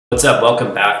What's up?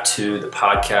 Welcome back to the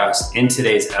podcast. In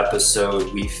today's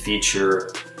episode, we feature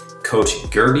Coach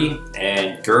Guerby,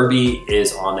 and Guerby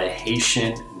is on the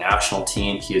Haitian national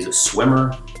team. He is a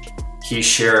swimmer. He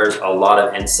shares a lot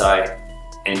of insight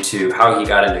into how he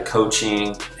got into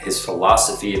coaching, his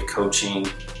philosophy of coaching,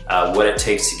 what it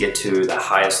takes to get to the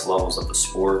highest levels of the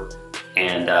sport,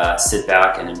 and sit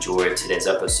back and enjoy today's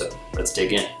episode. Let's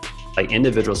dig in. Like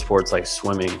individual sports like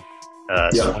swimming,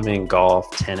 swimming, golf,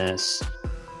 tennis.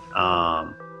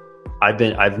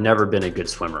 I've never been a good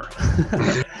swimmer.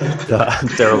 I'm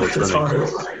terrible swimming.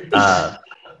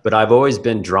 But I've always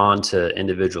been drawn to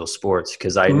individual sports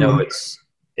because I know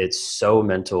it's so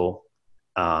mental.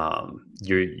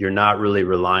 You're not really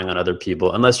relying on other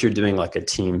people unless you're doing like a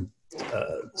team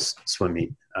swim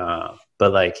meet.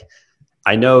 But like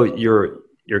I know you're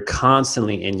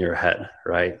constantly in your head,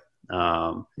 right?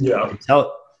 Tell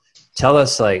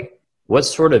us like what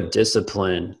sort of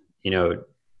discipline,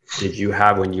 did you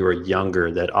have when you were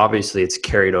younger that obviously it's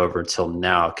carried over till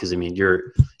now? Because I mean,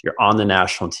 you're on the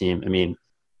national team. I mean,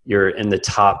 you're in the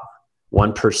top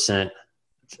 1%,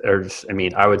 or I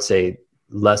mean, I would say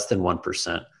less than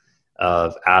 1%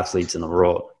 of athletes in the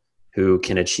world who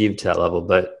can achieve to that level.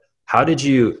 But how did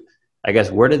you, I guess,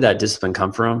 where did that discipline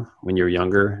come from when you were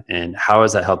younger, and how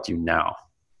has that helped you now?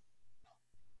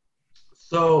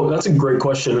 So that's a great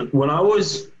question. When I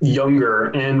was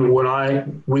younger and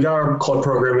we got our club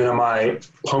program in my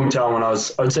hometown when I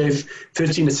would say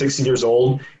 15 to 16 years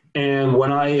old. And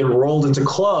when I enrolled into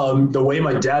club, the way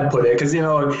my dad put it, because,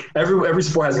 every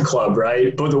sport has a club,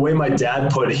 right? But the way my dad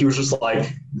put it, he was just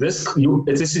like, this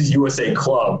is USA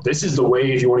club. This is the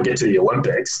way if you want to get to the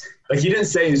Olympics. Like, he didn't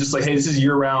say, he's just like, hey, this is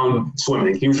year-round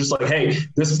swimming. He was just like, hey,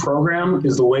 this program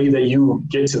is the way that you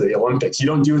get to the Olympics. You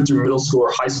don't do it through middle school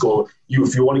or high school.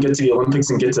 If you want to get to the Olympics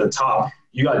and get to the top,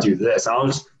 you got to do this.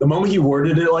 And the moment he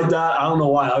worded it like that, I don't know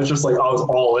why. I was just like, I was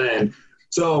all in.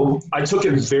 So I took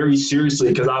it very seriously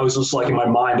because I was just like in my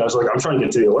mind, I was like, I'm trying to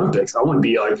get to the Olympics. I want to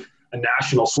be like a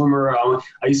national swimmer. I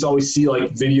used to always see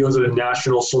like videos of the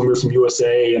national swimmers from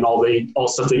USA and all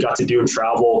stuff they got to do and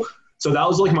travel. So that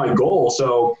was like my goal.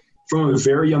 So from a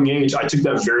very young age, I took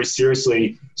that very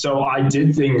seriously. So I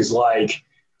did things like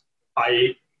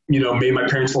I made my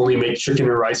parents only make chicken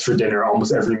and rice for dinner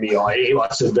almost every meal. I ate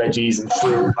lots of veggies and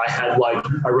fruit. I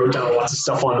wrote down lots of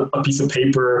stuff on a piece of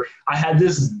paper. I had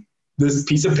this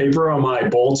piece of paper on my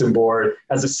bulletin board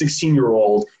as a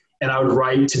 16-year-old, and I would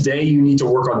write, today you need to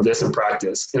work on this in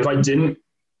practice. And if I didn't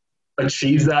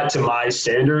achieve that to my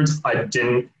standards, I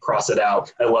didn't cross it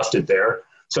out. I left it there.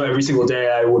 So every single day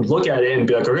I would look at it and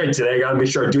be like, okay, today I got to make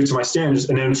sure I do it to my standards.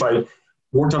 And then if I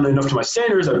worked on it enough to my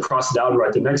standards, I'd cross it out and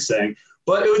write the next thing.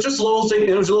 But it was just little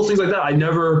things like that. I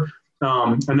never,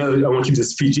 I know I won't keep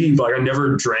this PG, but like I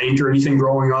never drank or anything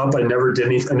growing up. I never did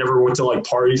anything. I never went to like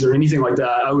parties or anything like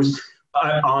that.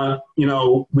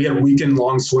 We had weekend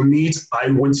long swim meets. If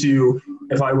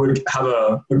I would have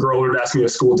a girl who would ask me to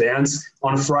school dance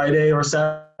on a Friday or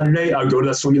Saturday, I would go to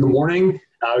that swim in the morning.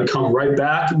 I would come right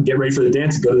back, get ready for the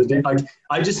dance, and go to the dance. Like,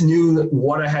 I just knew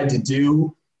what I had to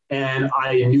do, and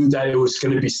I knew that it was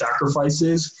going to be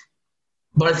sacrifices.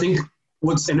 But I think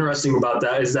what's interesting about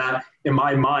that is that in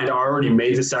my mind, I already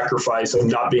made the sacrifice of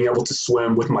not being able to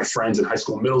swim with my friends in high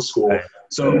school and middle school.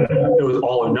 So it was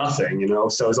all or nothing,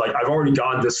 So it's like, I've already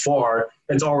gone this far.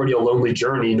 It's already a lonely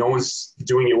journey. No one's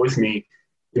doing it with me.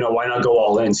 Why not go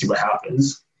all in, see what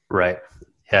happens? Right.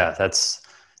 Yeah, that's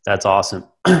awesome.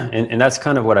 And that's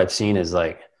kind of what I've seen is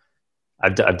like,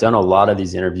 I've done a lot of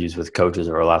these interviews with coaches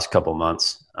over the last couple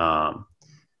months.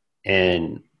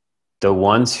 And the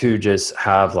ones who just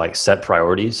have like set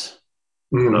priorities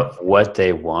of what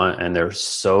they want, and they're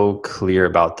so clear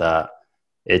about that,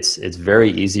 it's very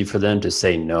easy for them to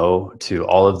say no to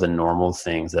all of the normal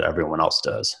things that everyone else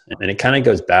does. And it kind of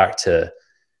goes back to,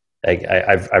 like,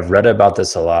 I've read about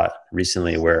this a lot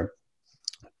recently, where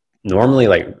normally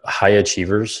like high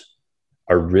achievers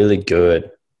are really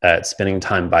good at spending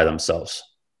time by themselves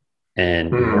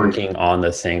and working on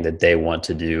the thing that they want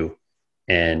to do,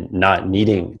 and not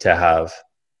needing to have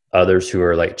others who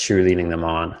are like cheerleading them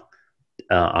on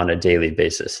a daily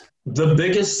basis. The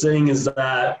biggest thing is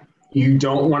that you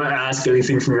don't want to ask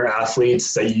anything from your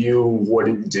athletes that you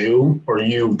wouldn't do or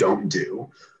you don't do.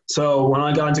 So when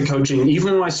I got into coaching,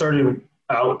 even when I started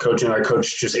out coaching, I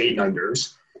coached just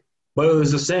 8-unders. But it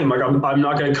was the same. Like, I'm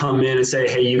not going to come in and say,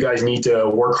 hey, you guys need to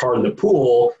work hard in the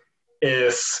pool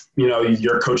if,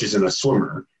 your coach isn't a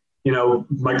swimmer.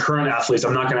 My current athletes,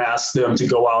 I'm not going to ask them to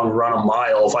go out and run a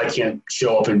mile if I can't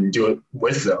show up and do it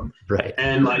with them. Right.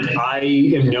 And like, I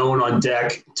am known on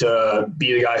deck to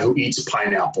be the guy who eats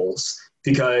pineapples.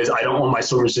 because I don't want my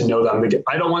swimmers to know that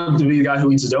I don't want them to be the guy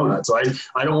who eats donuts. Like,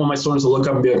 I don't want my swimmers to look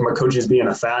up and be like, my coach is being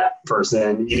a fat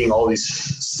person eating all these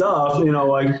stuff. You know,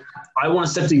 like, I want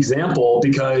to set the example,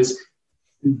 because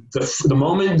the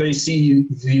moment they see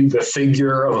the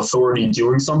figure of authority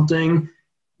doing something,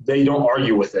 they don't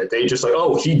argue with it. They just like,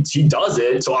 oh, he does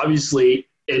it, so obviously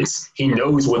he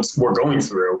knows what we're going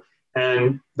through.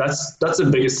 And that's the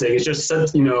biggest thing. It's just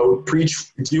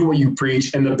preach, do what you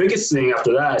preach. And the biggest thing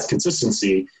after that is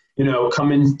consistency. You know,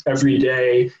 come in every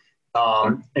day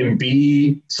and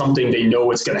be something they know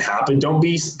what's going to happen. Don't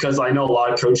be, because I know a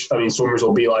lot of swimmers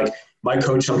will be like, my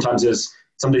coach sometimes is,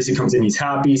 some days he comes in, he's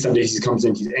happy. Some days he comes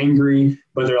in, he's angry.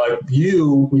 But they're like,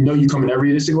 we know you come in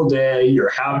every single day. You're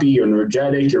happy, you're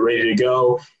energetic, you're ready to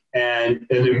go. And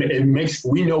it makes,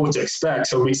 we know what to expect.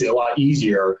 So it makes it a lot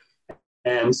easier.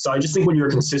 And so I just think when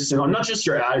you're consistent on not just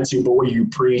your attitude, but what you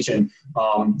preach and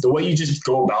the way you just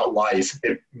go about life,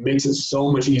 it makes it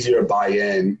so much easier to buy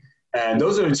in. And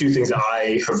those are the two things that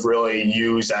I have really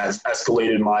used as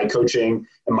escalated my coaching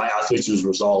and my athletes'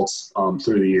 results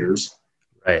through the years.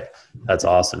 Right. That's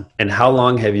awesome. And how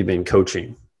long have you been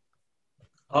coaching?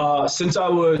 Since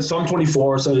I'm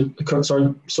 24, so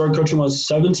I started coaching when I was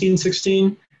 17,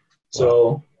 16.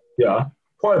 So yeah,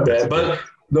 quite a bit. But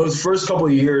those first couple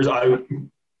of years,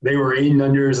 they were 8 and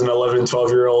unders and 11,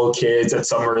 12-year-old kids at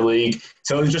summer league.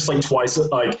 So it was just like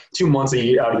 2 months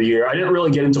out of the year. I didn't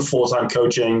really get into full-time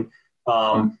coaching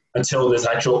until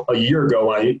a year ago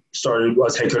when I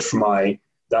was head coach for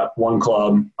that one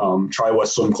club,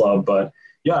 Tri-West Swim Club. But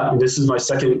yeah, this is my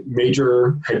second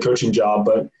major head coaching job.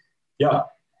 But yeah.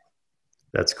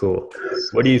 That's cool.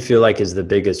 What do you feel like is the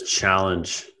biggest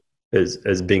challenge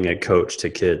as being a coach to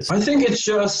kids? I think it's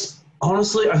just,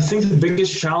 honestly, I think the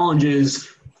biggest challenge is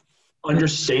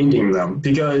understanding them,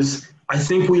 because I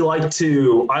think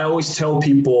I always tell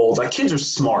people that kids are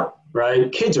smart,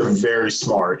 right? Kids are very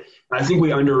smart. I think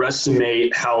we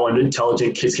underestimate how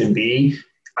unintelligent kids can be.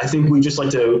 I think we just like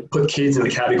to put kids in the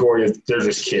category of they're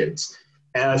just kids.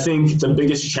 And I think the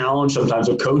biggest challenge sometimes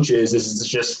with coaches is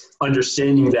just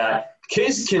understanding that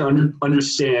kids can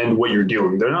understand what you're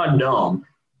doing. They're not dumb.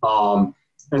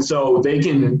 And so they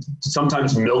can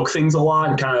sometimes milk things a lot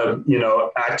and kind of,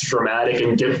 act dramatic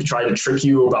and try to trick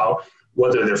you about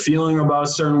whether they're feeling about a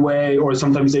certain way, or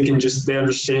sometimes they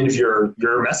understand if you're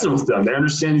messing with them. They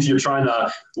understand if you're trying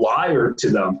to lie to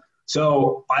them.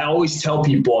 So I always tell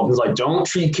people, it's like, don't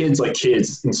treat kids like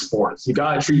kids in sports. You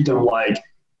got to treat them like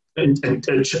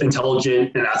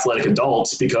intelligent and athletic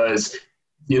adults, because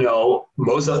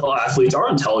most athletes are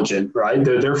intelligent, right?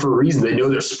 They're there for a reason. They know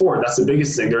their sport. That's the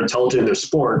biggest thing. They're intelligent in their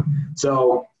sport.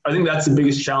 So I think that's the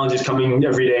biggest challenge, is coming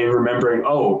every day and remembering,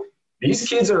 these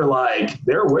kids are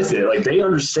they're with it. Like, they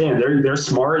understand. They're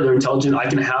smart. They're intelligent. I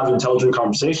can have intelligent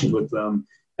conversations with them,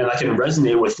 and I can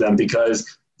resonate with them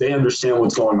because they understand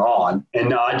what's going on, and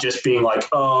not just being like,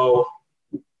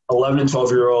 11 and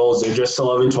 12-year-olds, they're just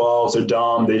 11, 12s, they're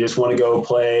dumb, they just want to go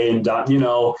play, and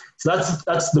so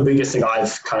that's the biggest thing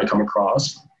I've kind of come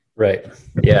across. Right.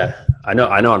 Yeah. I know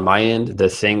on my end, the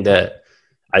thing that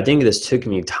I think this took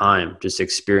me time, just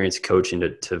experience coaching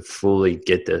to fully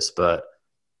get this, but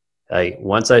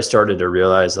once I started to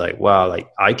realize wow,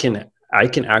 I can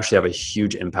actually have a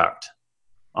huge impact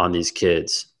on these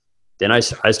kids. Then I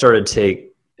started to take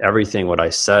everything what I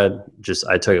said,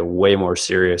 I took it way more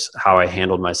serious, how I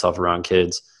handled myself around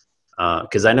kids.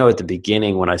 Because I know at the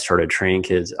beginning when I started training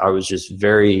kids, I was just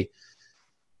very,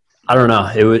 I don't know,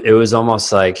 it was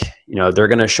almost like, they're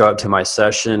going to show up to my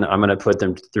session, I'm going to put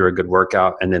them through a good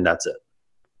workout, and then that's it.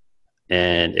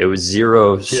 And it was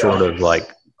zero sort of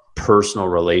personal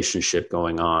relationship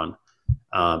going on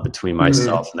between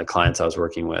myself and the clients I was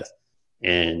working with.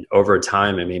 And over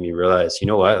time, it made me realize, you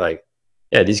know what,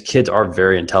 yeah, these kids are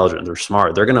very intelligent. They're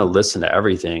smart. They're going to listen to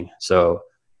everything. So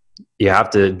you have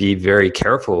to be very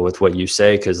careful with what you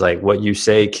say, because what you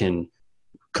say can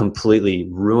completely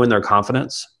ruin their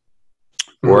confidence,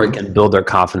 or it can build their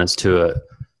confidence to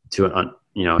an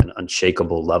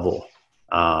unshakable level.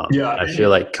 I feel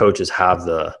like coaches have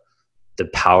the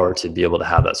power to be able to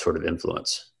have that sort of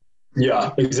influence.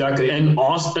 Yeah, exactly. And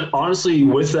honestly,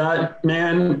 with that,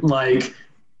 man,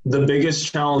 the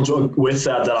biggest challenge with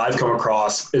that I've come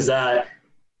across is that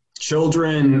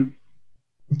children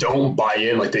don't buy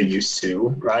in like they used to,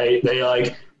 right?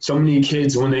 They so many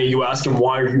kids, when you ask them,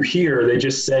 why are you here? They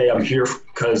just say, I'm here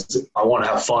because I want to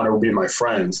have fun or be with my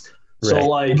friends. Right.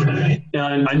 So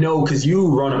and I know because you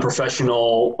run a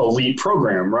professional elite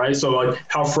program, right? So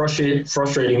how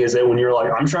frustrating is it when you're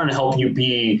I'm trying to help you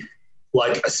be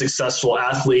like a successful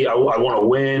athlete. I want to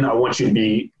win. I want you to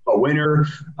be a winner,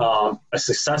 a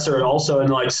successor also. And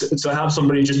like, so have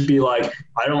somebody just be like,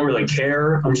 I don't really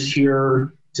care. I'm just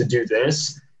here to do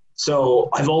this. So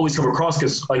I've always come across,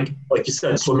 because like you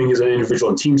said, swimming is an individual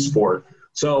and team sport.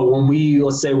 So when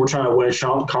let's say we're trying to win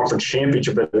a conference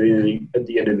championship at the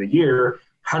end of the year,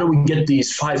 how do we get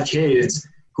these 5 kids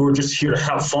who are just here to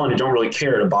have fun and don't really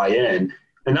care to buy in?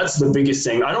 And that's the biggest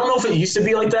thing. I don't know if it used to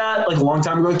be like that, like a long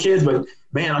time ago with kids, but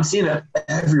man, I'm seeing it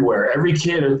everywhere. Every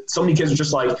kid, so many kids are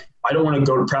just like, I don't want to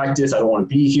go to practice. I don't want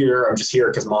to be here. I'm just here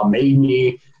because mom made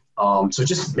me. So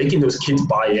just making those kids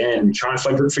buy in, trying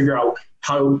to figure out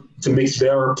how to make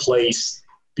their place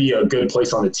be a good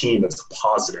place on the team that's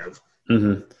positive.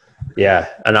 Mm-hmm. Yeah.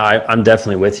 And I'm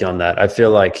definitely with you on that. I feel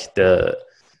like the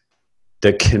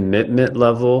commitment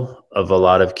level of a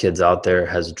lot of kids out there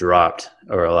has dropped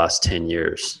over the last 10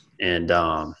 years. And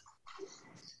I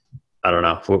don't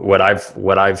know what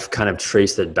I've kind of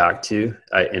traced it back to,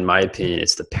 in my opinion,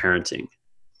 it's the parenting.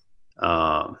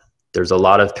 There's a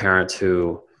lot of parents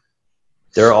who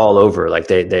they're all over, like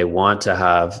they want to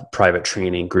have private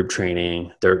training, group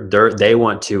training. They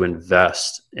want to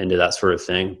invest into that sort of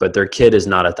thing, but their kid is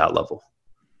not at that level.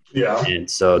 Yeah. And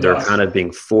so they're kind of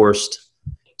being forced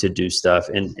to do stuff.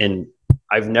 And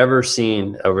I've never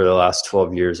seen, over the last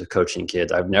 12 years of coaching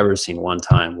kids, I've never seen one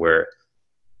time where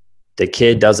the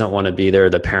kid doesn't want to be there,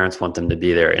 the parents want them to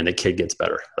be there, and the kid gets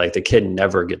better. Like the kid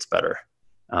never gets better.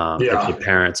 If the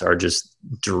parents are just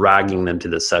dragging them to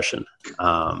the session.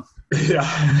 Yeah.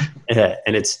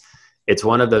 And it's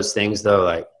one of those things though,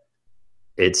 like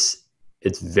it's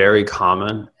very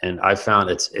common. And I found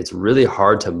it's really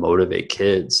hard to motivate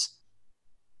kids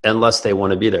unless they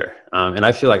want to be there. And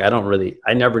I feel like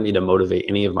I never need to motivate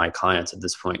any of my clients at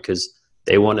this point, because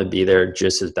they want to be there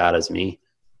just as bad as me.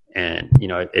 And, you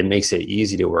know, it makes it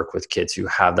easy to work with kids who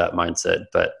have that mindset,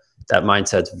 but that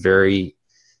mindset's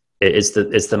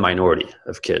it's the minority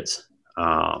of kids.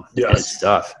 It's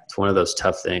tough. It's one of those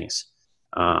tough things.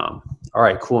 All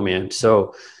right, cool, man.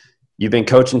 So you've been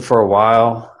coaching for a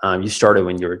while. You started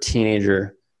when you were a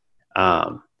teenager.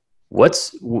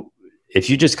 If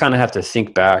you just kind of have to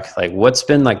think back, like what's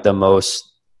been like the most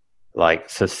like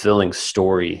fulfilling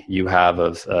story you have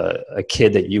of a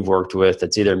kid that you've worked with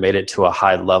that's either made it to a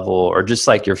high level or just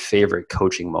like your favorite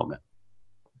coaching moment?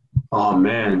 Oh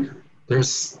man,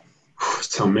 there's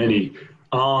so many.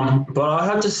 But I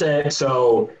have to say,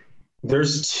 so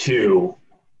there's 2.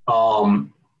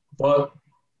 But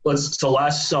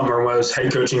last summer when I was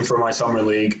head coaching for my summer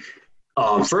league,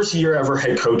 first year ever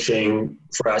head coaching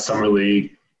for that summer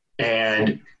league.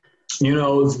 And, you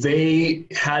know, they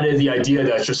had the idea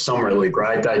that it's just summer league,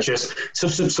 right? That just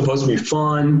supposed to be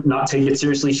fun, not take it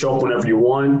seriously, show up whenever you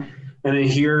want. And then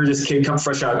here, this kid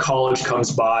fresh out of college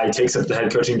comes by, takes up the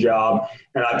head coaching job,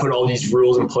 and I put all these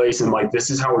rules in place and like,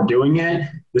 this is how we're doing it.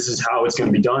 This is how it's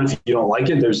going to be done. If you don't like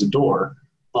it, there's a door.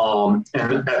 And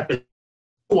it's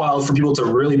a while for people to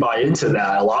really buy into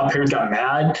that. A lot of parents got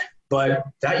mad, but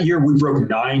that year we broke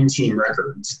 9 team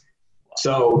records.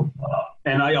 So,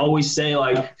 and I always say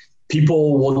like,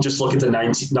 people will just look at the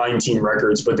 19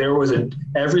 records, but there was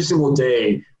every single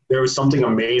day, there was something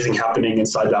amazing happening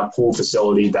inside that pool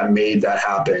facility that made that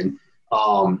happen.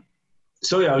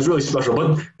 So yeah, it was really special.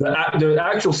 But the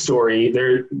actual story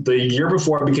there, the year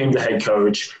before I became the head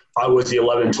coach, I was the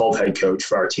 11 and 12 head coach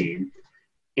for our team.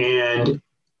 And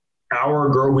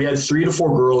we had 3 to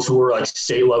 4 girls who were like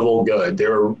state level good.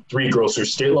 There were 3 girls who were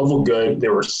state level good. They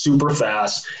were super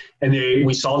fast. And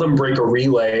we saw them break a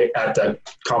relay at the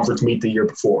conference meet the year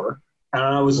before. And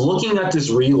I was looking at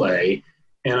this relay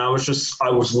and I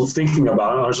was thinking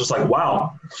about it. I was just like,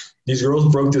 wow, these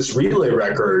girls broke this relay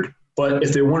record. But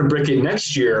if they want to break it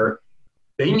next year,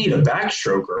 they need a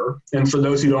backstroker. And for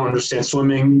those who don't understand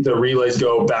swimming, the relays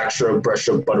go backstroke,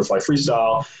 breaststroke, butterfly,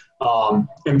 freestyle.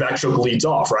 And backstroke leads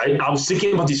off, right? I was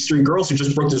thinking about these 3 girls who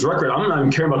just broke this record. I'm not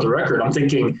even caring about the record. I'm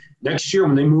thinking next year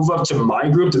when they move up to my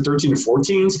group, the 13 and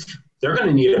 14s, they're going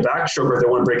to need a backstroker if they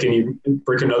want to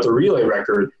break another relay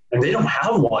record. And they don't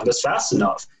have one that's fast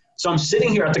enough. So I'm sitting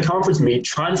here at the conference meet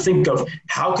trying to think of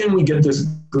how can we get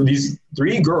these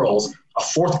 3 girls, a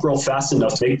 4th girl fast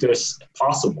enough to make this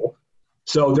possible.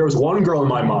 So there was one girl in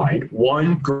my mind,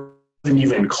 one girl isn't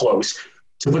even close.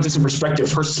 To put this in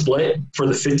perspective, her split for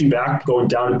the 50 back going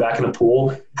down and back in the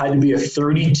pool had to be a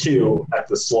 32 at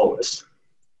the slowest,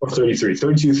 or 33 at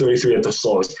the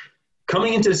slowest.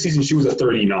 Coming into the season, she was a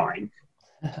 39.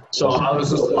 So I was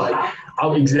just like,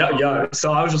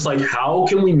 So I was just like, how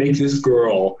can we make this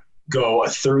girl go a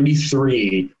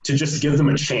 33 to just give them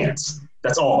a chance?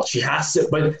 That's all. She has to,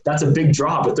 but that's a big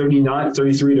drop, a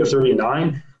 33 to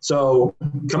 39. So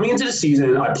coming into the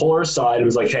season, I pull her aside and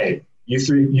was like, hey,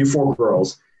 you four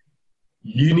girls,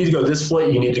 you need to go this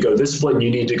split, you need to go this split, and you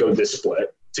need to go this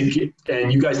split.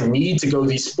 And you guys need to go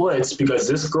these splits because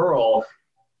this girl,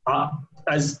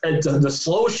 as the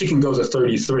slowest she can go is a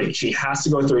 33. She has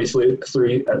to go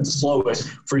 33 at the slowest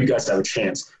for you guys to have a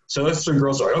chance. So those three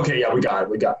girls are like, okay, yeah, we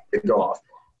got it, go off.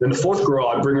 Then the fourth girl,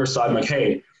 I bring her aside, I'm like,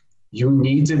 hey, you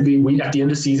need to be, at the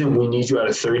end of the season, we need you at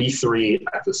a 33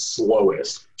 at the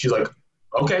slowest. She's like,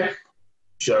 okay.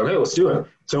 She's like, okay, let's do it.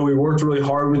 So we worked really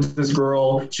hard with this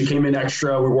girl. She came in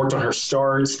extra. We worked on her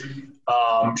starts.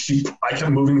 I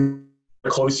kept moving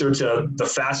closer to the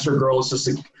faster girls.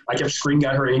 I kept screaming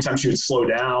at her anytime she would slow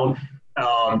down.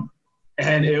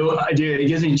 And it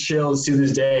gives me chills to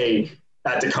this day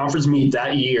at the conference meet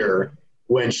that year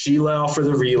when she let off for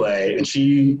the relay and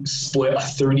she split a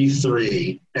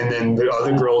 33, and then the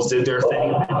other girls did their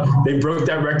thing. They broke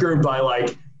that record by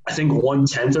like, I think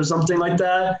 1/10 or something like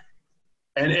that.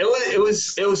 And it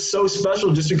was so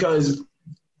special just because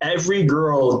every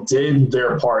girl did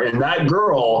their part. And that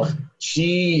girl,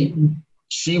 she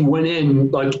went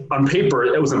in, like on paper,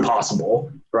 it was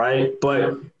impossible, right?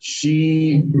 But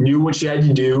she knew what she had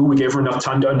to do. We gave her enough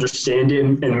time to understand it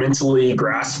and mentally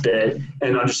grasp it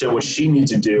and understand what she needed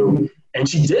to do. And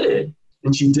she did it.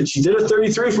 And she did a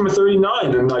 33 from a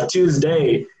 39. And like to this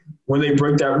day, when they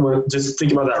break that, just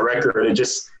think about that record, it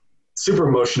just super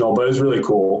emotional, but it was really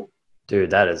cool.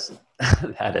 Dude, that is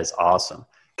awesome.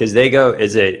 Because they go,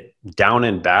 is it down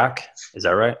and back? Is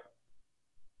that right?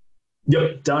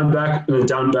 Yep, down, back, and then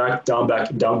down, back, down,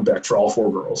 back, down, back for all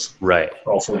four girls. Right.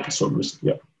 For all four swimmers.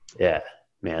 Yep. Yeah,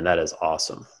 man, that is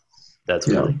awesome. That's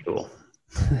really cool.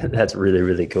 That's really,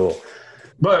 really cool.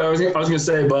 But I was gonna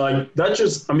say, but like that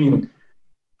just, I mean,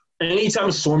 anytime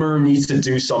a swimmer needs to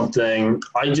do something,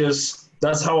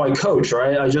 that's how I coach,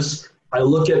 right? I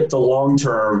look at the long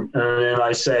term and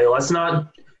I say, let's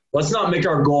not make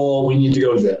our goal, we need to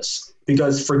go this.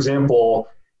 Because, for example,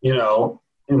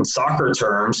 in soccer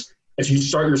terms, if you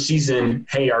start your season,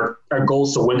 hey, our goal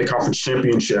is to win the conference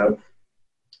championship,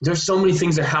 there's so many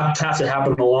things that have to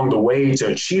happen along the way to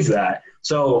achieve that.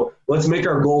 So let's make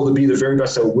our goal to be the very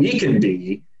best that we can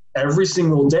be every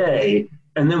single day,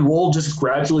 and then we'll just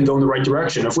gradually go in the right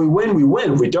direction. If we win, we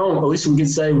win. If we don't, at least we can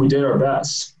say we did our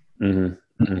best.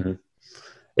 Mm-hmm. Mm-hmm.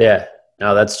 Yeah,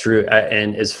 no, that's true.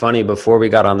 And it's funny, before we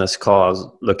got on this call, I was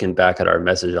looking back at our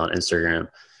message on Instagram,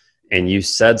 and you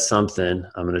said something.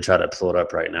 I'm going to try to pull it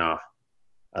up right now.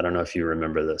 I don't know if you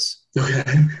remember this. Okay.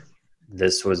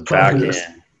 This was back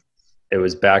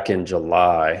in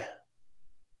July.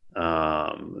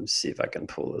 Let's see if I can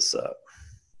pull this up.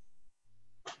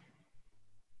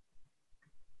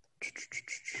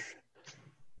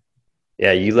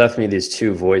 Yeah, you left me these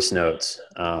two voice notes.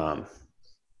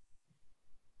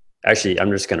 Actually,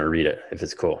 I'm just going to read it if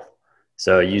it's cool.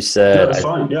 So you said, no, that's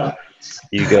fine. Yeah.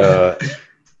 You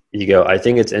go, I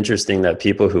think it's interesting that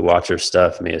people who watch your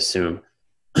stuff may assume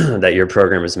that your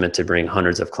program is meant to bring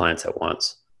hundreds of clients at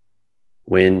once,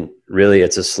 when really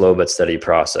it's a slow but steady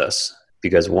process,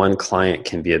 because one client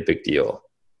can be a big deal.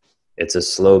 It's a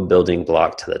slow building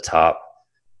block to the top.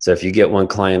 So if you get one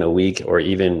client a week, or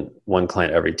even one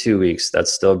client every 2 weeks,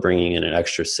 that's still bringing in an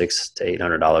extra $600 to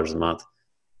 $800 a month.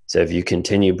 So if you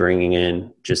continue bringing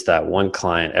in just that one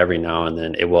client every now and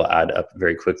then, it will add up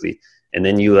very quickly. And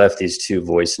then you left these two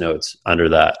voice notes under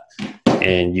that.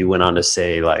 And you went on to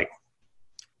say, like,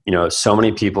 so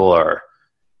many people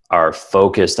are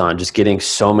focused on just getting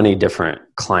so many different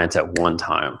clients at one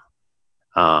time.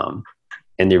 And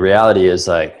the reality is,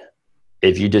 like,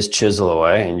 if you just chisel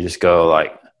away and just go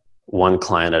like one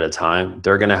client at a time,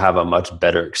 they're going to have a much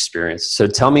better experience. So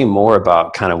tell me more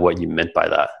about kind of what you meant by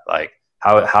that. Like,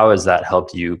 how has that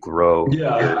helped you grow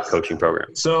your coaching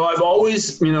program? So I've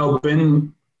always,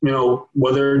 been,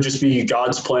 whether it just be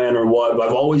God's plan or what,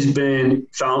 I've always been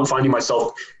finding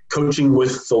myself coaching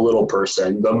with the little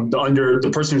person,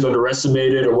 the person who's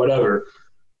underestimated or whatever.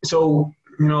 So,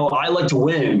 I like to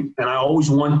win, and I always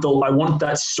want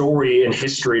that story in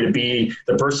history to be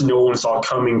the person no one saw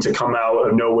coming to come out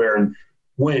of nowhere and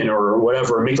win or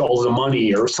whatever, make all the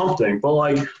money or something. But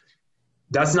like,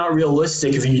 that's not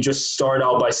realistic if you just start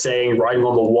out by saying, writing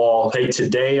on the wall, hey,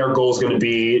 today our goal is going to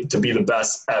be the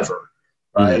best ever,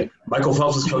 right? Mm-hmm. Michael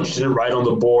Phelps' coach didn't write on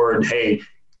the board, hey,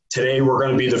 today we're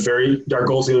going to be our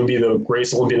goal is going to be the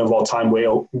greatest Olympian of all time,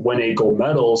 win 8 gold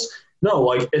medals. No,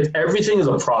 like everything is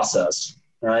a process,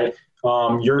 right?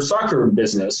 Your soccer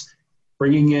business,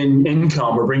 bringing in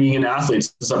income or bringing in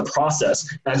athletes is a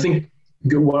process. And I think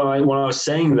when I was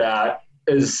saying that,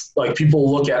 is like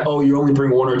people look at, oh, you only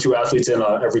bring 1 or 2 athletes in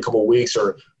every couple of weeks,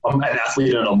 or an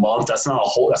athlete in a month. That's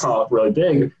not really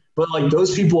big. But like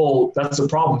those people, that's the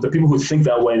problem. The people who think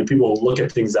that way and the people who look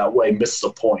at things that way miss the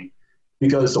point,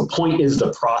 because the point is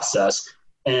the process.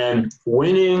 And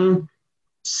winning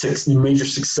major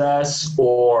success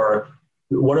or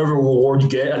whatever reward you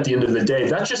get at the end of the day,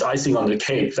 that's just icing on the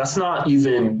cake. That's not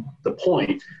even the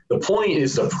point. The point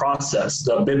is the process,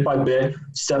 the bit by bit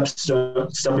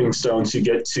stepping stones to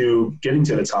get to getting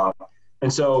to the top.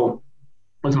 And so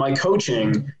with my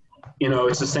coaching,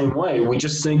 it's the same way. We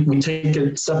just think we take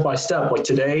it step by step. Like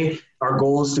today, our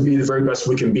goal is to be the very best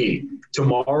we can be.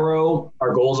 Tomorrow,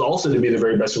 our goal is also to be the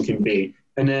very best we can be.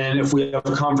 And then if we have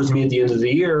a conference meet at the end of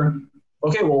the year,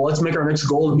 okay, well, let's make our next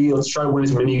goal to be, let's try to win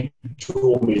as many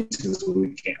tool meetings as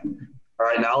we can. All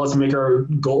right, now let's make our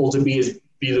goal to be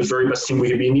the very best team we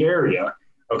can be in the area.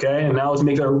 Okay, and now let's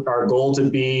make our goal to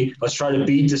be, let's try to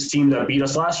beat this team that beat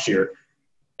us last year.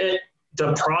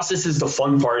 The process is the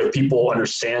fun part if people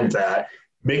understand that.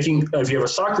 If you have a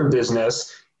soccer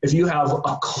business, if you have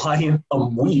a client a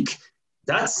week,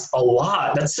 that's a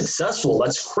lot. That's successful.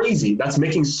 That's crazy. That's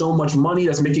making so much money.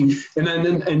 That's making,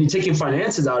 and you're taking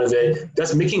finances out of it.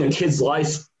 That's making a kid's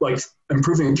life, like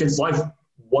improving a kid's life,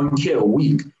 1 kid a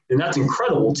week. And that's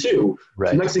incredible too.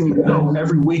 Right. So next thing you know,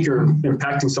 every week you're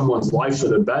impacting someone's life for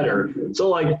the better. So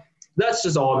like, that's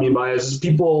just all I mean by it is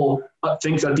people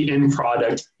think that the end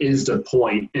product is the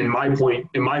point. In my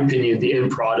opinion, the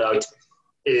end product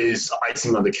is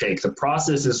icing on the cake. The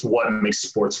process is what makes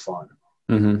sports fun.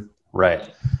 Mm-hmm.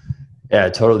 Right. Yeah, I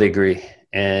totally agree.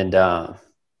 And I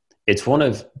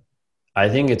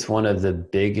think it's one of the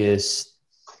biggest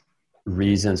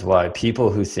reasons why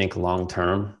people who think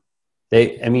long-term,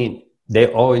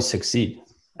 they always succeed.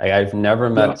 I've never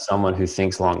met someone who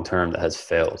thinks long-term that has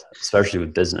failed, especially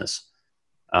with business.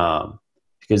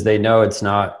 Because they know it's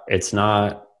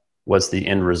not what's the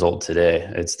end result today.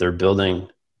 It's they're building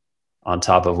on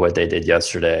top of what they did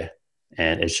yesterday.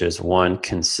 And it's just one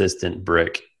consistent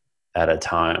brick at a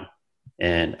time.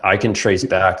 And I can trace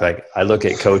back, like I look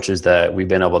at coaches that we've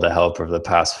been able to help over the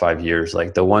past 5 years,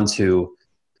 like the ones who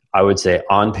I would say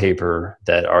on paper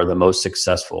that are the most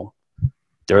successful,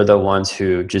 they're the ones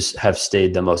who just have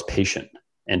stayed the most patient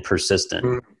and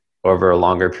persistent over a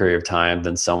longer period of time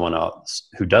than someone else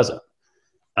who doesn't.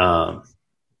 And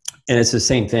it's the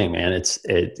same thing, man.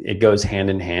 It goes hand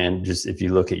in hand. Just if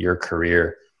you look at your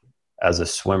career as a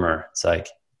swimmer, it's like,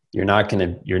 you're not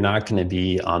going to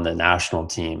be on the national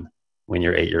team when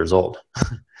you're 8 years old.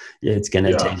 It's going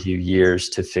to take you years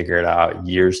to figure it out,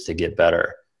 years to get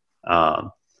better.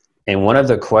 And one of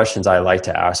the questions I like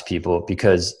to ask people,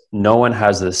 because no one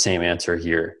has the same answer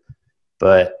here,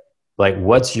 but like,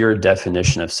 what's your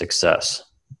definition of success?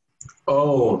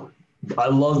 Oh, I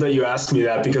love that you asked me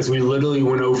that, because I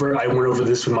went over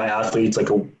this with my athletes like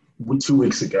 2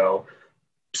 weeks ago.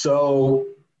 So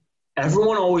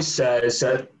everyone always says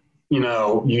that, you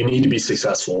need to be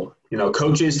successful.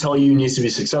 Coaches tell you need to be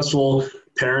successful.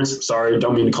 Parents, sorry,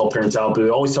 don't mean to call parents out, but they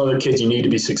always tell their kids you need to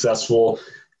be successful.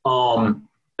 And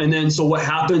then so what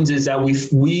happens is that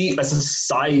we as a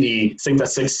society think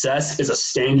that success is a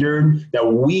standard that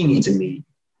we need to meet.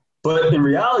 But in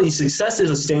reality, success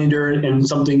is a standard and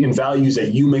something in values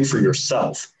that you make for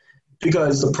yourself.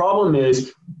 Because the problem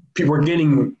is people are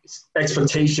getting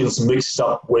expectations mixed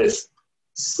up with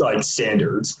like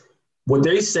standards. What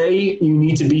they say you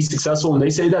need to be successful, when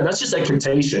they say that, that's just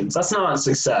expectations. That's not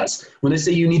success. When they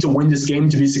say you need to win this game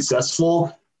to be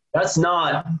successful, that's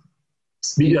not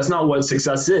what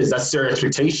success is. That's their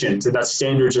expectations, and that's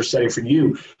standards they're setting for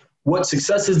you. What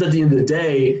success is at the end of the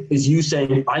day is you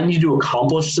saying, I need to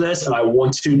accomplish this and I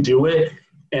want to do it.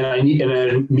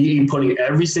 And me putting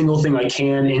every single thing I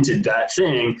can into that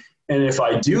thing. And if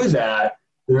I do that,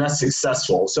 then that's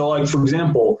successful. So like, for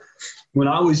example, when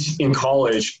I was in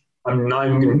college, I'm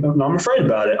afraid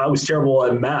about it. I was terrible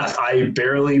at math. I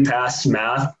barely passed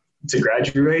math to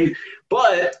graduate,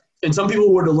 and some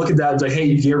people were to look at that and say,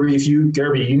 hey,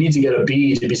 Guerby, you need to get a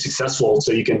B to be successful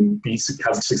so you can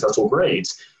have successful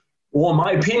grades. Well, in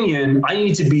my opinion, I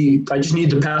just need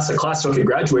to pass a class so I can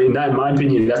graduate. And that, in my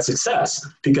opinion, that's success,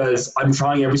 because I'm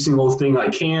trying every single thing I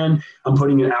can. I'm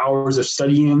putting in hours of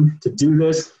studying to do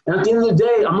this. And at the end of the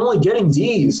day, I'm only getting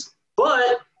D's.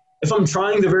 But if I'm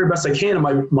trying the very best I can,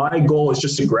 and my goal is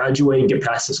just to graduate and get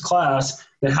past this class,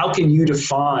 then how can you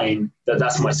define that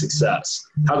that's my success?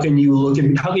 How can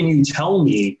you tell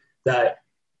me that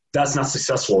that's not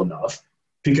successful enough?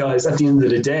 Because at the end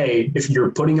of the day, if you're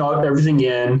putting out everything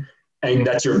in and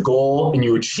that's your goal and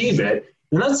you achieve it,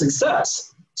 then that's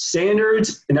success.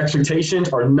 Standards and expectations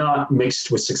are not mixed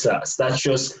with success. That's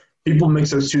just people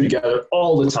mix those two together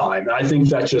all the time. And I think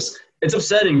that it's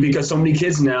upsetting because so many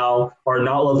kids now are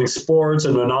not loving sports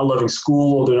and they're not loving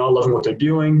school. They're not loving what they're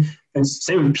doing. And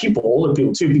same with people, older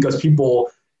people too, because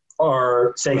people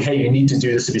are saying, hey, you need to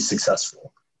do this to be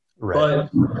successful. Right.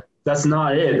 But that's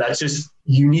not it. That's just,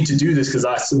 you need to do this because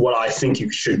that's what I think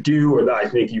you should do or that I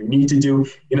think you need to do.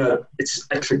 It's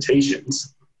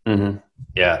expectations. Mm-hmm.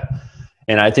 Yeah.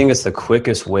 And I think it's the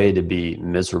quickest way to be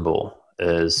miserable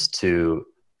is to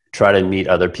try to meet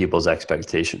other people's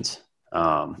expectations.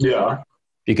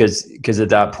 Because at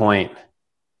that point,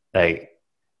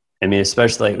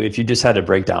 especially if you just had to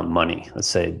break down money,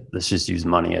 let's just use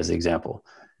money as an example.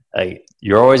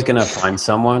 You're always going to find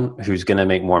someone who's going to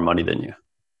make more money than you.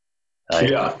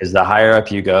 Because the higher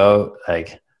up you go,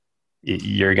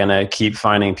 you're going to keep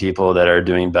finding people that are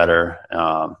doing better.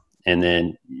 And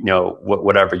then,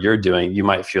 whatever you're doing, you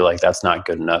might feel like that's not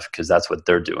good enough because that's what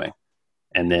they're doing.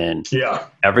 And then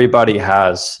everybody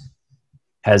has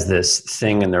this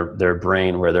thing in their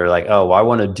brain where they're like, oh, well, I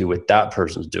want to do what that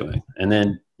person's doing. And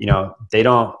then, they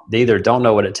either don't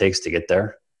know what it takes to get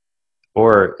there,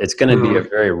 or it's going to be a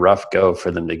very rough go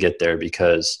for them to get there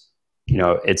because,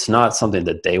 it's not something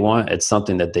that they want. It's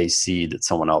something that they see that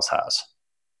someone else has.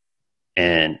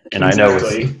 And I know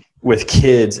with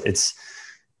kids,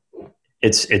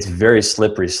 it's very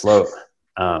slippery slope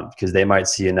because they might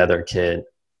see another kid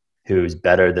who's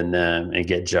better than them and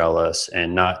get jealous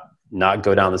and not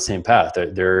go down the same path.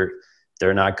 They're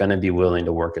not going to be willing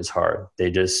to work as hard.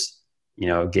 They just,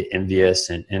 get envious.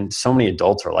 And so many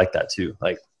adults are like that too.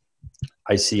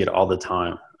 I see it all the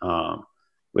time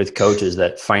with coaches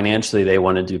that financially they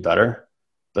want to do better,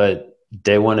 but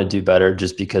they want to do better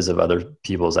just because of other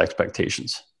people's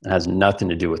expectations. It has nothing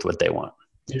to do with what they want.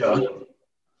 Yeah.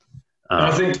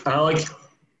 I think I like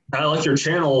your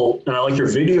channel and I like your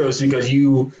videos because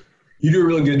you do a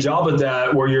really good job at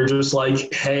that where you're just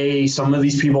like, hey, some of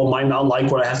these people might not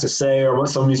like what I have to say or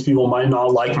some of these people might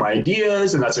not like my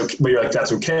ideas and that's okay, but you're like,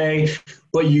 that's okay.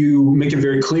 But you make it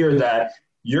very clear that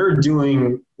you're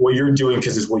doing what you're doing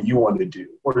because it's what you want to do,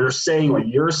 or you're saying what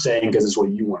you're saying because it's what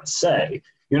you want to say.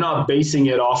 You're not basing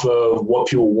it off of what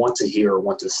people want to hear or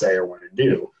want to say or want to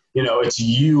do. It's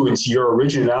you, it's your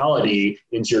originality,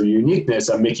 it's your uniqueness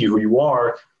that make you who you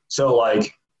are. So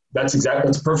that's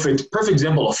a perfect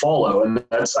example to follow. And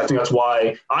I think that's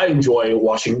why I enjoy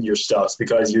watching your stuff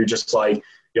because you're like,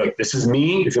 this is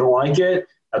me. If you don't like it,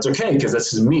 that's okay. Cause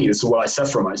this is me. This is what I set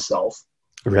for myself.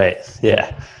 Right.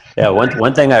 Yeah. Yeah.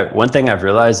 One thing I've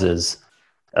realized is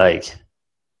if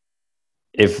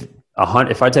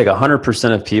I take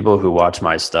 100% of people who watch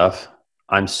my stuff,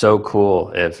 I'm so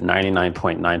cool if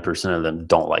 99.9% of them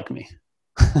don't like me.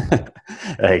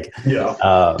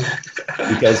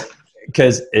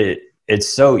 Because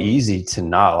it's so easy to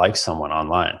not like someone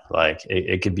online.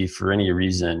 It could be for any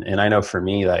reason. And I know for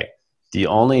me, the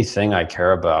only thing I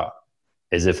care about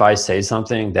is if I say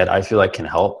something that I feel like can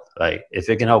help, if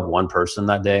it can help one person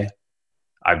that day,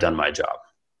 I've done my job.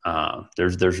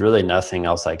 There's really nothing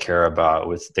else I care about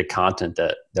with the content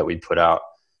that we put out.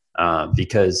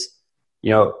 Because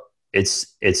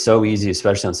it's so easy,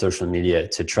 especially on social media,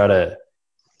 to try to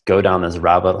go down this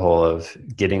rabbit hole of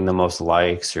getting the most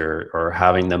likes or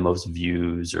having the most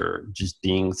views or just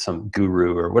being some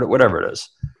guru or whatever it is.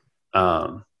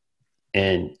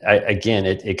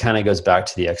 It kind of goes back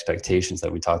to the expectations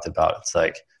that we talked about.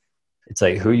 It's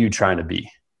like, who are you trying to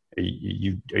be? Are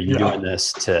you doing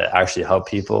this to actually help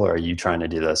people, or are you trying to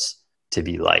do this to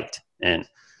be liked? And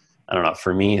I don't know,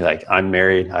 for me, I'm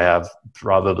married. I have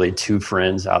probably 2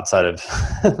 friends outside of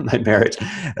my marriage.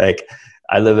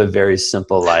 I live a very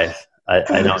simple life.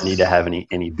 I don't need to have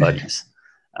any buddies.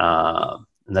 And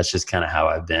that's just kind of how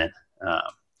I've been.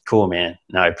 Cool, man.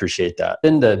 No, I appreciate that.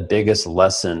 Been the biggest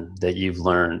lesson that you've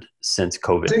learned since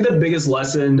COVID? I think the biggest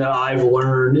lesson that I've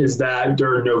learned is that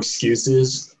there are no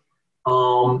excuses.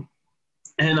 And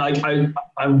I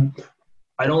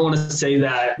don't want to say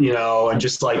that, and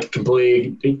just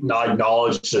completely not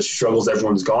acknowledge the struggles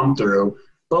everyone's gone through.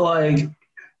 But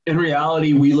in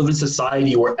reality, we live in a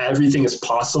society where everything is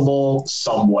possible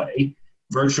some way,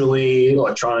 virtually,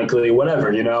 electronically,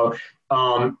 whatever, even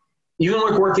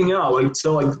working out.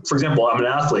 For example, I'm an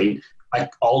athlete.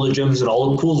 All the gyms and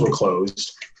all the pools were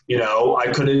closed.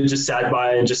 I could have just sat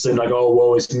by and just said oh,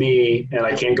 woe is me, and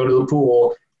I can't go to the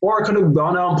pool. Or I could have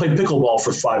gone out and played pickleball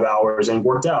for 5 hours and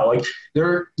worked out.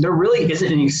 There really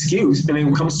isn't any excuse. And when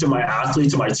it comes to my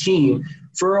athletes, to my team,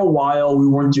 for a while we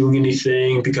weren't doing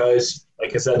anything because,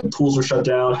 like I said, the pools were shut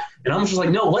down. And I'm just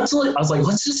no, let's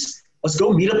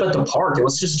go meet up at the park and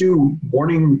let's just do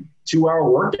morning 2-hour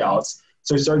workouts.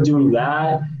 So I started doing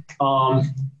that.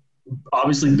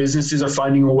 obviously businesses are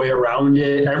finding a way around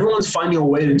it. Everyone's finding a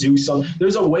way to do something.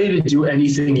 There's a way to do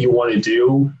anything you want to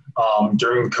do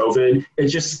during COVID. It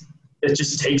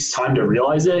just takes time to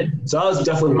realize it. So that was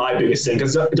definitely my biggest thing,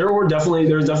 because there was definitely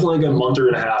like a month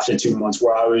and a half to 2 months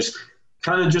where I was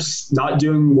kind of just not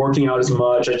working out as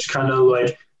much. I just kind of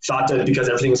like thought that because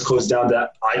everything was closed down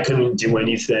that I couldn't do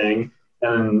anything.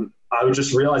 And I would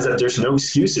just realize that there's no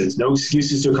excuses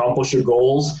to accomplish your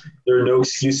goals. There are no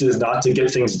excuses not to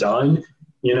get things done.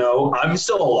 You know, I'm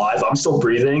still alive. I'm still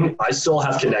breathing. I still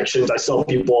have connections. I still have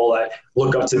people that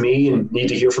look up to me and need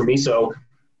to hear from me. So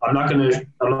I'm not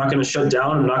gonna shut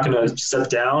down. I'm not gonna step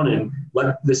down and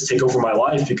let this take over my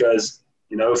life, because,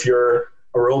 you know, if you're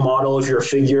a role model, if you're a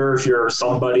figure, if you're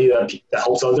somebody that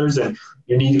helps others, then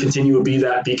you need to continue to be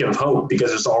that beacon of hope, because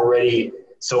there's already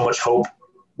so much hope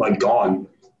like gone.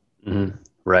 Mm-hmm.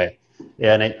 Right.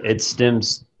 Yeah. And it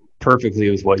stems perfectly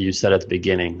with what you said at the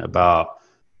beginning about,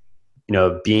 you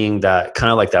know, being that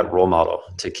kind of like that role model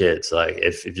to kids. Like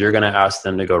if you're going to ask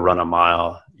them to go run a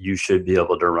mile, you should be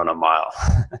able to run a mile.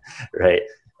 Right.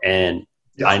 And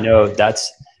yeah. I know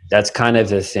that's kind of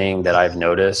the thing that I've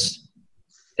noticed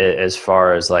as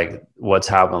far as like what's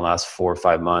happened the last 4 or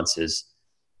 5 months is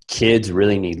kids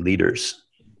really need leaders.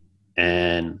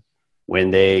 And when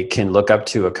they can look up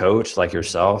to a coach like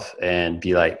yourself and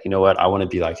be like, you know what, I want to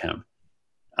be like him.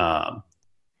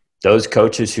 Those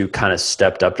coaches who kind of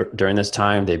stepped up during this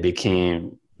time, they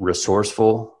became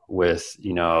resourceful with,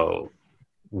 you know,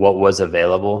 what was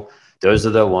available. Those are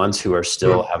the ones who are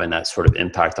still having that sort of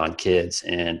impact on kids.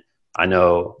 And I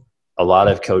know a lot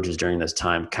of coaches during this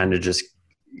time kind of just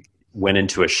went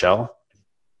into a shell.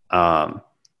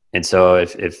 And so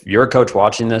if you're a coach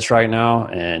watching this right now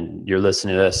and you're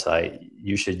listening to this,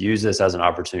 you should use this as an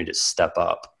opportunity to step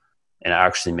up and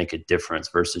actually make a difference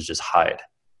versus just hide.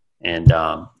 And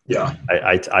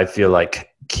I feel like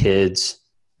kids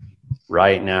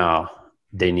right now,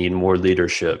 they need more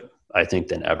leadership, I think,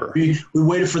 than ever. We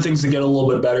waited for things to get a little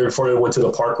bit better before we went to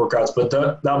the park workouts, but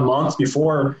that month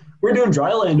before, we were doing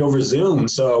dry land over Zoom.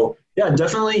 So yeah,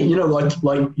 definitely, you know,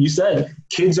 like you said,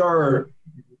 kids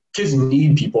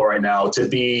need people right now to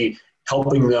be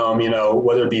helping them, you know,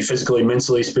 whether it be physically,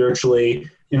 mentally, spiritually,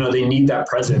 you know, they need that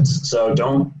presence. So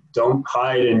don't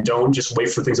hide and don't just wait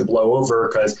for things to blow over.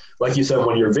 Because like you said,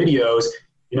 when your videos,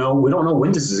 you know, we don't know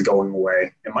when this is going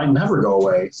away. It might never go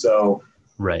away. So.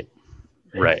 Right.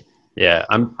 Yeah.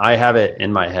 I have it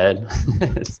in my head.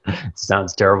 It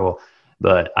sounds terrible,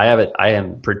 but I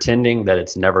am pretending that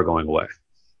it's never going away.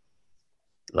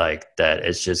 Like that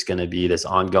it's just going to be this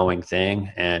ongoing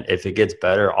thing. And if it gets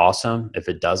better, awesome. If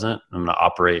it doesn't, I'm going to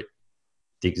operate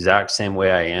the exact same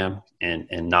way I am and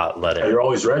not let it. You're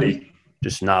always ready.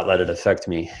 Just not let it affect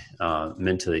me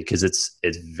mentally. Because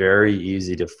it's very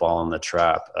easy to fall in the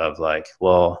trap of like,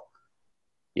 well,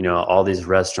 you know, all these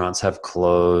restaurants have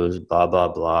closed, blah, blah,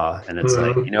 blah. And it's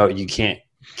like, you know, you can't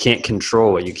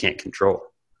control what you can't control.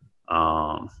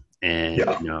 You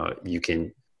know,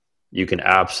 you can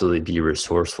absolutely be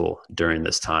resourceful during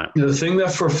this time. The thing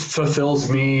that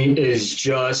fulfills me is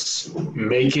just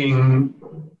making,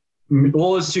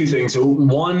 well, it's two things. So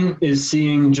one is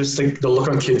seeing just the look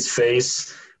on kids'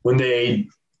 face when they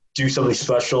do something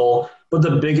special. But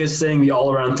the biggest thing, the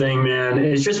all-around thing, man,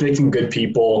 is just making good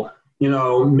people. You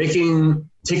know,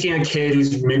 taking a kid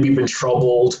who's maybe been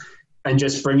troubled and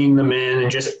just bringing them in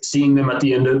and just seeing them at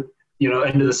the end of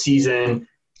the season,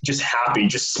 just happy,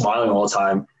 just smiling all the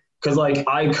time. Because like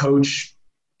I coach,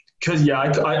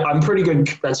 I'm pretty good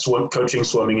at coaching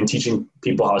swimming and teaching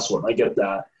people how to swim. I get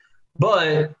that.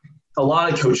 But a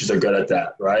lot of coaches are good at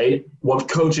that, right? What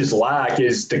coaches lack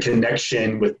is the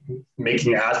connection with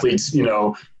making athletes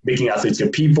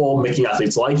good people, making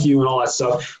athletes like you and all that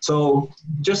stuff. So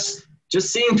just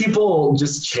seeing people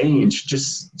just change,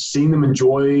 just seeing them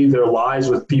enjoy their lives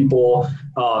with people,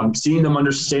 seeing them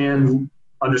understanding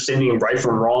right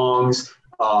from wrongs.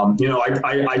 You know,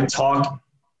 I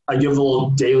give a little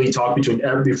daily talk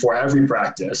before every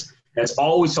practice. And it's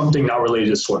always something not related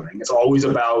to swimming. It's always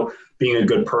about being a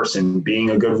good person, being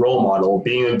a good role model,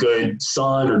 being a good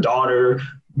son or daughter,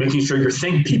 making sure you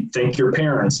thank your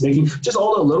parents, making just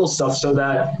all the little stuff so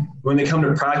that when they come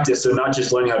to practice, they're not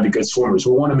just learning how to be good swimmers.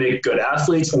 We want to make good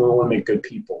athletes and we want to make good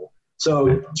people.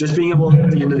 So just being able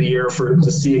at the end of the year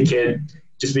to see a kid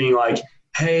just being like,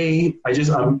 hey,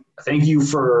 thank you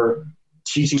for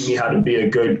teaching me how to be a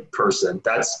good person.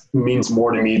 That means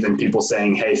more to me than people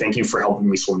saying, hey, thank you for helping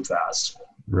me swim fast.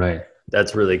 Right.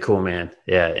 That's really cool, man.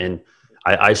 Yeah. And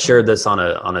I shared this on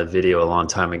a video a long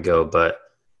time ago, but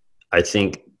I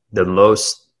think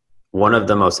one of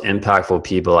the most impactful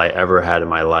people I ever had in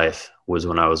my life was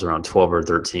when I was around 12 or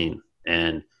 13.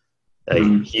 And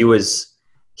Like he was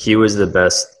the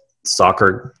best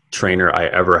soccer trainer I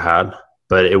ever had,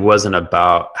 but it wasn't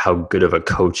about how good of a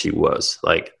coach he was.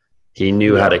 Like he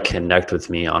knew how to connect with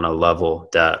me on a level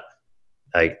that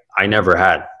like I never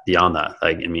had beyond that.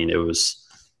 Like, I mean, it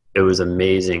was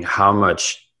amazing how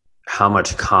much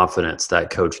confidence that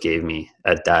coach gave me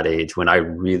at that age when I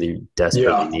really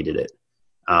desperately needed it.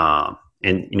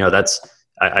 And you know,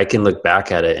 I can look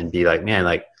back at it and be like, man,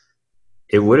 like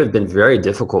it would have been very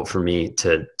difficult for me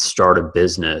to start a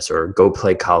business or go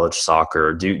play college soccer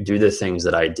or do the things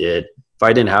that I did if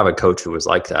I didn't have a coach who was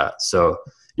like that. So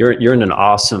you're in an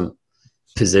awesome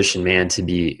position, man, to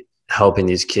be helping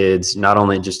these kids not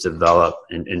only just develop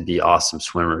and be awesome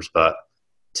swimmers, but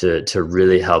to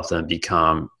really help them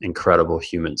become incredible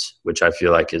humans, which I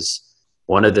feel like is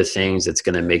one of the things that's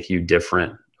going to make you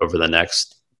different over the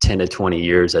next 10 to 20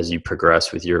 years as you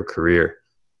progress with your career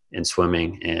in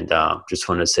swimming. And just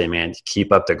wanted to say, man,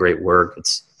 keep up the great work.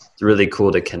 It's really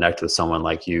cool to connect with someone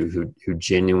like you who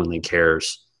genuinely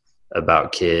cares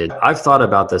about kids. I've thought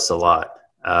about this a lot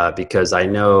because I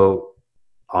know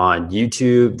on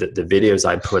YouTube, the videos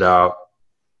I put out,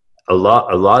 a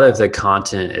lot of the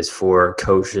content is for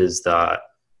coaches that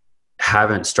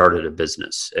haven't started a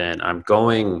business, and I'm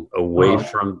going away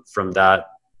from that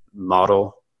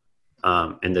model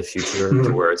in the future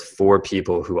to where it's for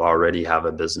people who already have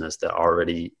a business, that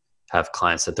already have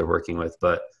clients that they're working with.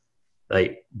 But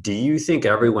like, do you think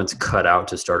everyone's cut out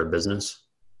to start a business?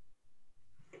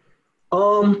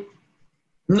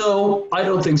 No, I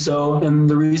don't think so. And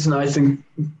the reason I think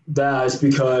that is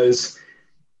because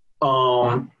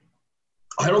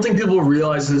I don't think people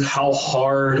realize how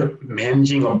hard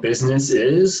managing a business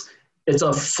is. It's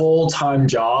a full-time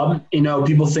job. You know,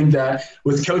 people think that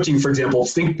with coaching, for example,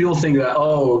 people think that,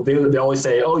 they always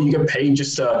say, you get paid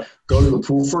just to go to the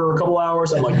pool for a couple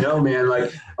hours. I'm like, no, man,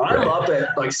 like I'm up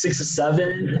at like 6 to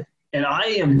 7 and I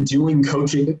am doing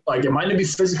coaching. Like it might not be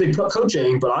physically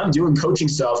coaching, but I'm doing coaching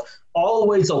stuff all the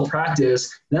way till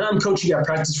practice. Then I'm coaching at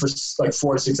practice for like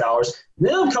 4 to 6 hours.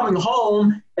 Then I'm coming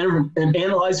home and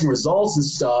analyzing results and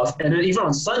stuff. And then even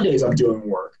on Sundays, I'm doing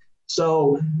work.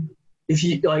 So if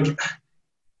you like,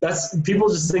 that's people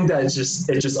just think that it's just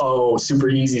super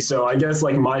easy. So I guess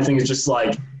like my thing is just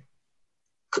like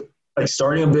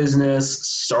starting a business,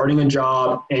 starting a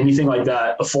job, anything like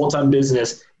that, a full-time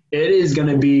business, it is going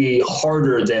to be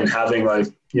harder than having like,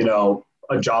 you know,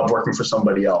 a job working for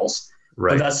somebody else.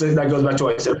 Right. But that goes back to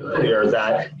what I said earlier,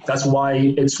 that's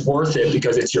why it's worth it,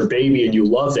 because it's your baby and you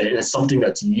love it. And it's something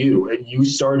that's you, and you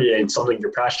started it and something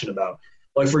you're passionate about.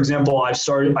 Like, for example, I'm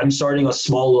starting a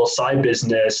small little side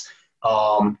business.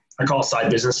 I call it side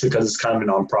business because it's kind of a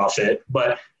nonprofit,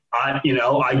 but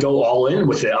I go all in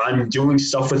with it. I'm doing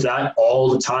stuff with that all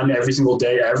the time, every single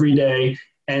day, every day.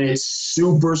 And it's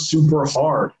super, super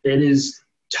hard. It is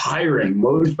tiring,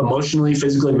 emotionally,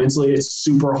 physically, mentally. It's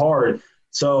super hard.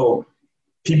 So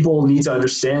people need to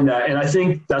understand that. And I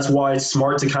think that's why it's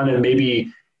smart to kind of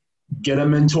maybe get a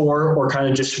mentor or kind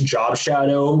of just job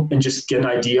shadow and just get an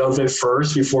idea of it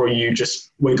first before you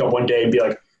just wake up one day and be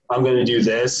like, I'm going to do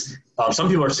this. Some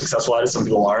people are successful at it, some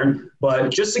people aren't. But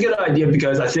just to get an idea,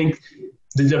 because I think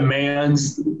the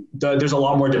demands, there's a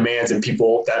lot more demands in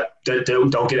people that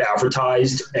don't get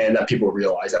advertised and that people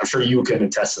realize. I'm sure you can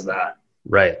attest to that.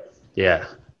 Right. Yeah.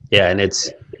 Yeah. And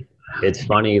it's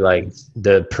funny, like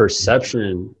the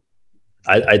perception,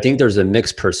 I think there's a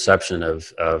mixed perception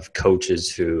of coaches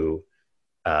who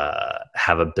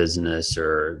have a business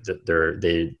or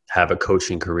they have a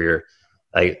coaching career.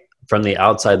 Like from the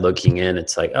outside looking in,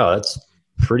 it's like, oh, that's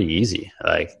pretty easy.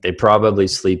 Like they probably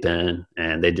sleep in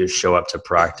and they just show up to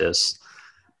practice.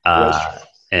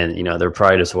 And, you know, they're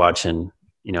probably just watching,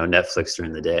 you know, Netflix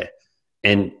during the day.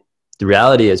 And the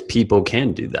reality is people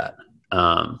can do that.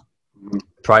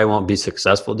 Probably won't be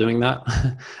successful doing that.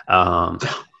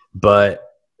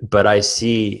 But I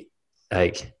see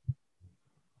like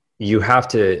you have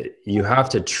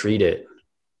to treat it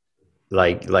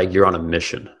like you're on a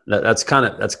mission. That's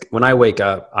when I wake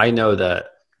up, I know that,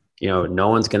 you know, no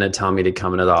one's going to tell me to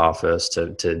come into the office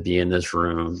to be in this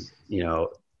room, you know,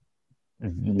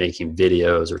 making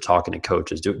videos or talking to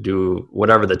coaches, do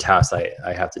whatever the tasks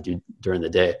I have to do during the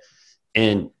day.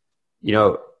 And, you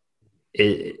know,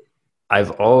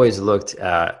 I've always looked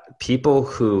at people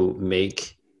who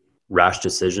make rash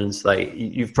decisions. Like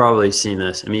you've probably seen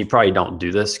this. I mean, you probably don't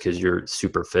do this because you're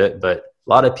super fit, but a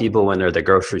lot of people, when they're at the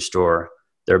grocery store,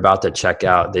 they're about to check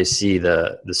out, they see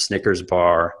the Snickers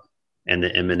bar and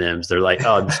the M&Ms. They're like,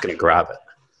 oh, I'm just going to grab it.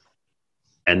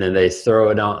 And then they throw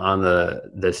it on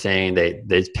the thing. They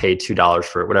pay $2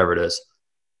 for it, whatever it is.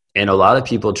 And a lot of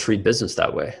people treat business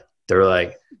that way. They're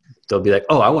like, they'll be like,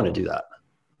 oh, I want to do that.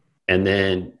 And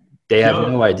then they have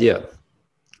no idea,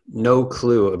 no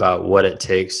clue about what it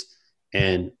takes.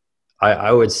 And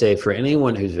I would say for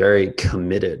anyone who's very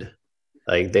committed,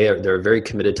 like they're a very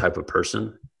committed type of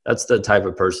person. That's the type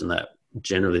of person that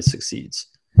generally succeeds.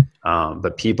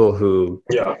 But people who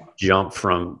jump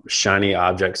from shiny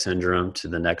object syndrome to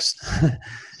the next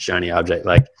shiny object,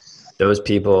 like those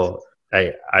people,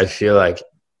 I feel like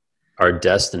are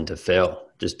destined to fail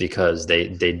just because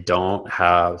they don't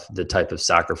have the type of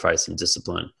sacrifice and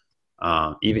discipline.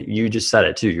 Even you just said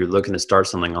it too. You're looking to start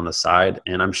something on the side,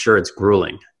 and I'm sure it's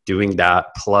grueling doing that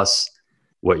plus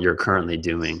what you're currently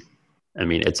doing. I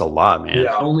mean, it's a lot, man.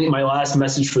 Yeah. Only my last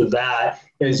message for that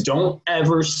is don't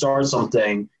ever start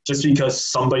something just because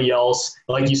somebody else,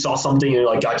 like you saw something and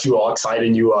like got you all excited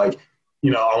and you like, you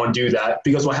know, I want to do that.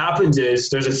 Because what happens is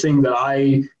there's a thing that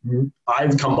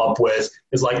I've come up with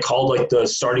is like called like the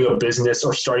starting a business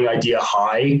or starting idea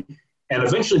high. And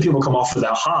eventually people come off of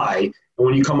that high. And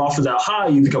when you come off of that high,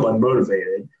 you become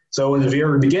unmotivated. So in the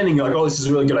very beginning, you're like, oh, this is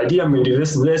a really good idea. I'm going to do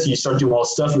this and this. You start doing all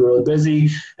this stuff. You're really busy.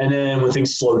 And then when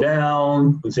things slow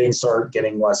down, when things start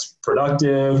getting less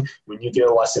productive, when you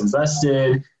get less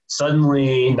invested,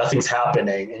 suddenly nothing's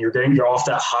happening and you're off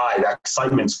that high. That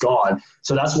excitement's gone.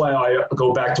 So that's why I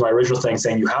go back to my original thing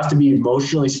saying you have to be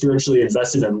emotionally, spiritually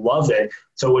invested and love it.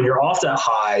 So when you're off that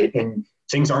high and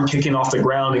things aren't kicking off the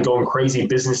ground and going crazy,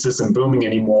 business isn't booming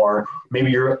anymore.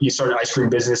 Maybe you start an ice cream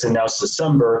business and now it's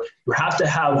December. You have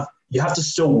to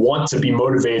still want to be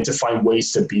motivated to find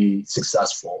ways to be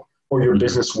successful or your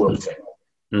business will fail.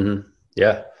 Mm-hmm.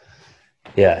 Yeah.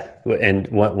 Yeah. And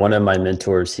one of my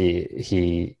mentors,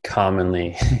 he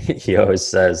commonly, he always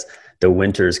says the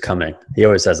winter's coming. He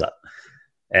always says that.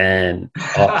 And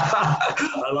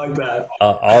I like that.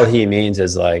 All he means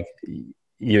is like,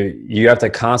 you have to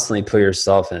constantly put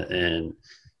yourself in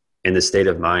the state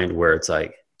of mind where it's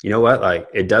like, you know what, like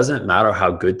it doesn't matter how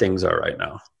good things are right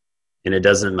now. And it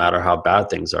doesn't matter how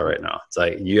bad things are right now. It's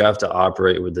like, you have to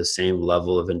operate with the same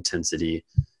level of intensity.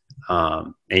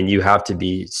 And you have to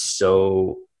be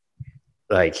so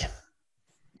like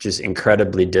just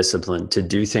incredibly disciplined to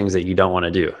do things that you don't want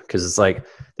to do. Cause it's like,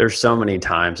 there's so many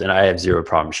times, and I have zero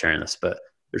problem sharing this, but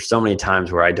there's so many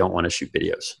times where I don't want to shoot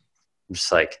videos. I'm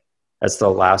just like, that's the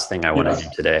last thing I want to do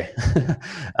today.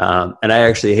 And I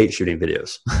actually hate shooting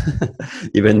videos,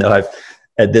 even though I've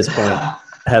at this point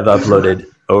have uploaded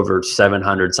over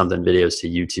 700 something videos to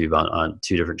YouTube on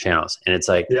 2 different channels. And it's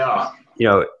like, you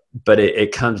know, but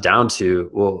it comes down to,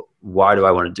 well, why do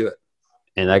I want to do it?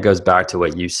 And that goes back to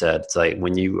what you said. It's like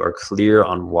when you are clear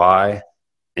on why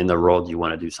in the world you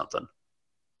want to do something,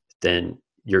 then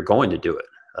you're going to do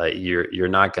it. You're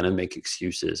not going to make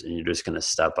excuses, and you're just going to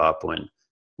step up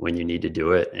when you need to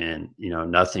do it, and you know,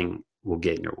 nothing will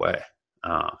get in your way.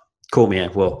 Cool,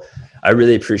 man. Well, I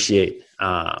really appreciate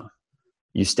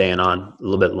you staying on a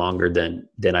little bit longer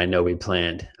than I know we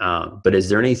planned. But is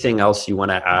there anything else you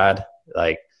want to add?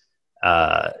 Like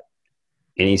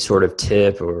any sort of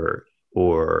tip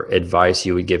or advice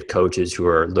you would give coaches who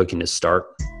are looking to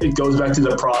start? It goes back to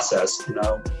the process. You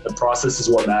know, the process is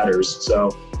what matters.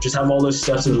 So just have all those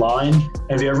steps in line.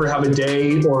 And if you ever have a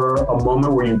day or a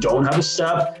moment where you don't have a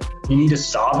step, you need to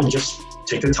stop and just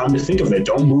take the time to think of it.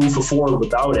 Don't move forward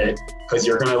without it, because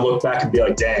you're going to look back and be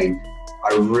like, dang,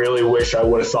 I really wish I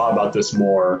would have thought about this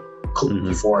more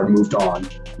before I moved on.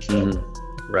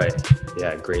 Right.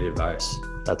 Yeah. Great advice.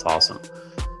 That's awesome.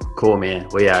 Cool, man.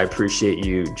 Well, yeah, I appreciate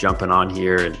you jumping on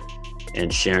here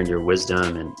and sharing your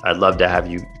wisdom. And I'd love to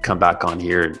have you come back on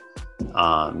here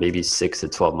maybe 6 to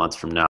 12 months from now.